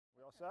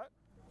All set?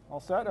 All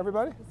set,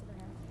 everybody?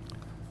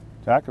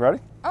 Jack, you ready?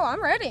 Oh,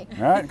 I'm ready.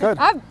 All right, good.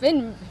 I've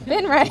been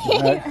ready.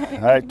 All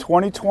right,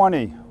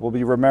 2020 will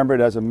be remembered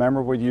as a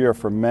memorable year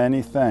for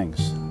many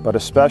things, but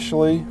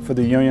especially for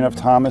the union of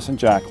Thomas and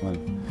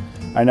Jacqueline.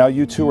 I know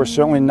you two are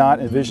certainly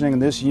not envisioning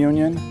this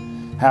union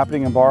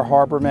happening in Bar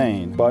Harbor,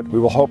 Maine, but we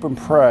will hope and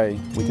pray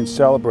we can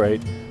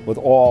celebrate with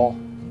all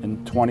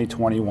in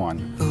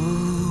 2021.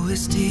 Oh,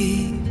 as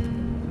deep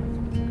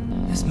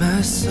as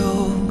my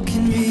soul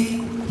can reach,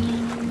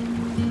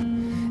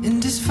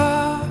 and as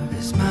far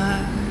as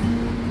my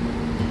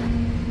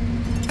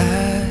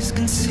eyes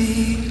can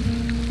see,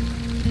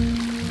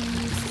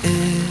 with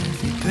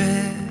every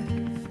breath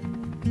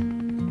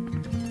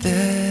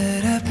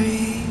that I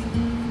breathe,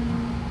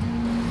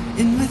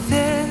 and with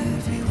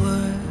every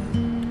word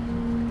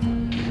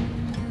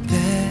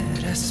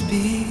that I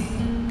speak,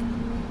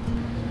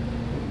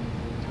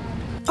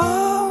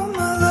 all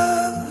my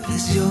love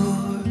is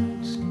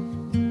yours.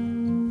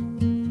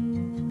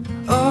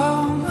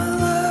 All my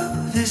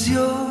love is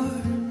yours.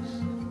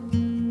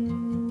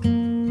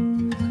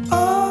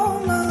 All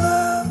my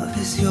love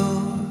is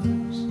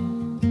yours.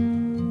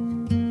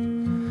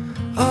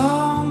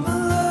 All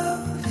my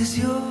love is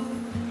yours.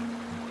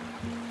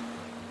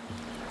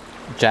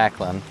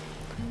 Jacqueline.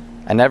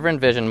 I never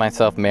envisioned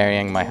myself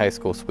marrying my high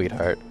school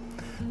sweetheart,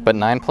 but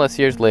 9+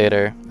 years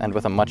later, and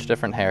with a much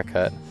different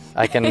haircut,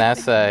 I can now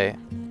say,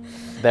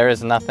 there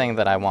is nothing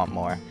that I want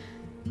more.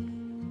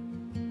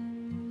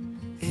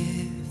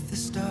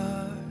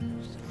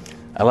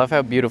 I love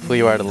how beautiful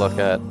you are to look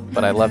at,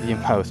 but I love you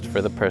most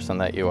for the person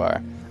that you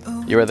are.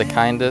 You are the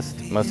kindest,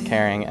 most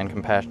caring, and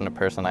compassionate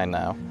person I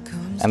know,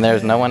 and there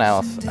is no one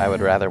else I would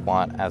rather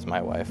want as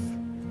my wife.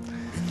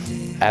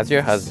 As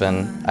your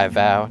husband, I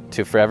vow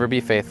to forever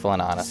be faithful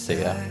and honest to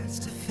you.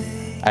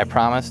 I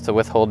promise to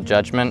withhold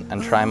judgment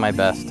and try my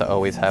best to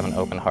always have an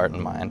open heart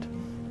and mind.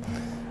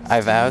 I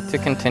vow to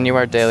continue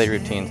our daily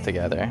routines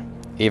together,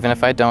 even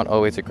if I don't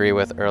always agree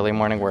with early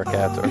morning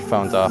workouts or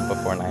phones off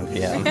before 9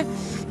 p.m.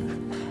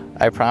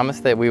 I promise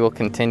that we will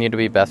continue to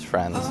be best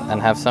friends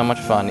and have so much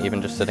fun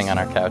even just sitting on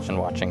our couch and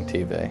watching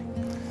TV.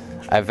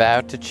 I vow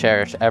to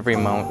cherish every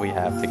moment we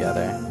have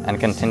together and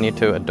continue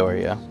to adore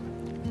you.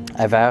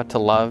 I vow to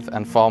love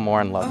and fall more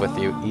in love with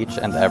you each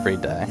and every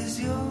day.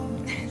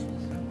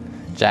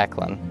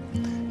 Jacqueline,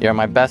 you are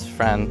my best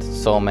friend,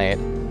 soulmate,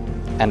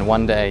 and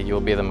one day you will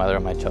be the mother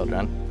of my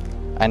children.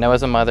 I know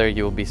as a mother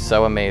you will be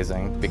so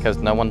amazing because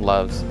no one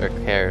loves or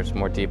cares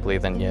more deeply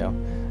than you,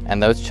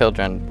 and those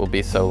children will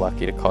be so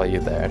lucky to call you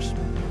theirs.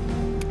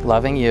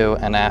 Loving you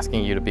and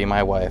asking you to be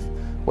my wife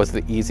was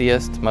the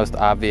easiest, most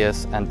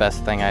obvious, and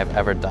best thing I have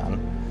ever done.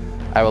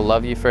 I will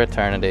love you for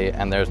eternity,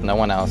 and there's no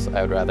one else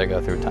I would rather go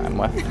through time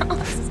with.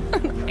 Oh, so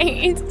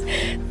nice.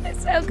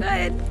 That's so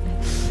good.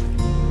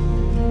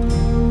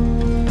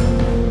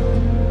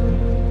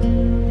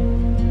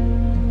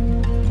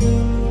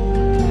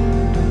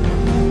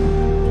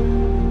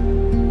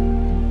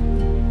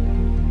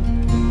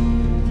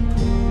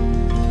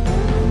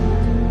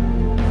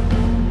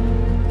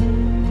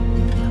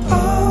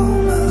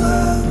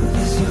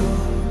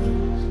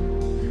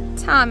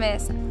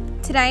 Thomas,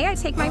 today I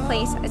take my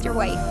place as your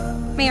wife.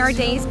 May our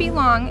days be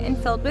long and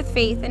filled with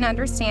faith and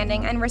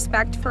understanding and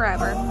respect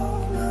forever.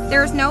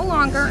 There is no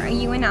longer a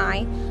you and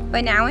I,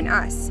 but now an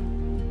us.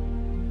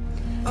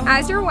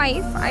 As your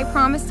wife, I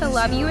promise to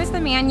love you as the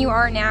man you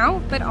are now,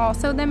 but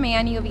also the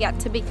man you have yet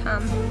to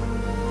become.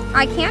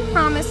 I can't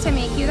promise to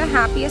make you the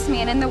happiest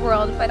man in the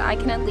world, but I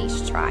can at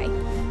least try.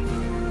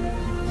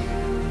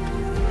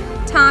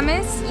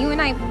 Thomas, you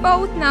and I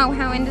both know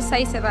how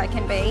indecisive I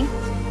can be,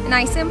 and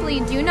I simply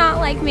do not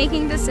like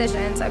making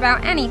decisions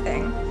about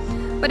anything.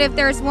 But if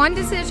there's one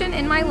decision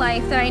in my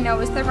life that I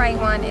know is the right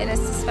one, it is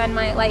to spend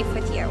my life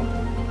with you.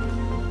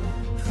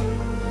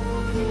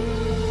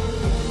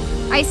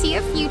 I see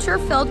a future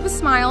filled with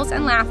smiles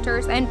and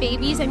laughters and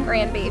babies and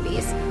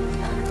grandbabies.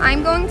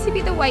 I'm going to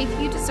be the wife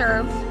you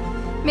deserve.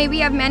 May we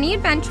have many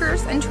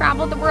adventures and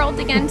travel the world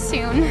again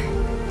soon.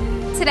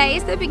 Today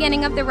is the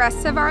beginning of the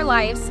rest of our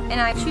lives, and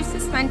I choose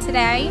to spend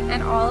today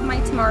and all of my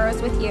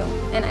tomorrows with you,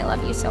 and I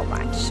love you so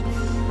much.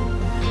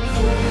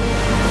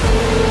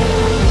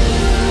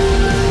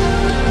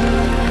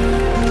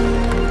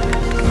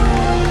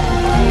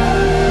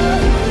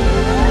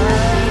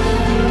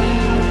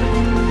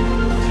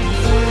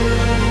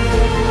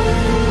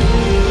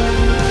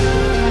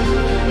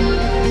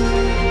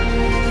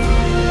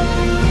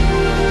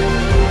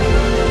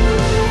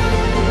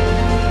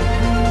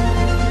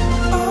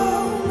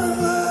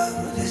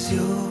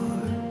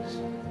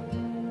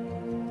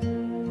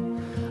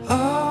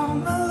 All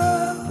my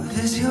love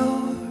is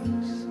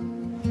yours.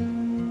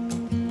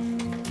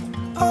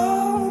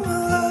 All my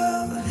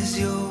love is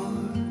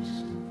yours.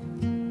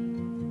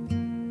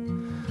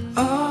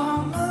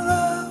 All my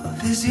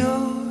love is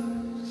yours.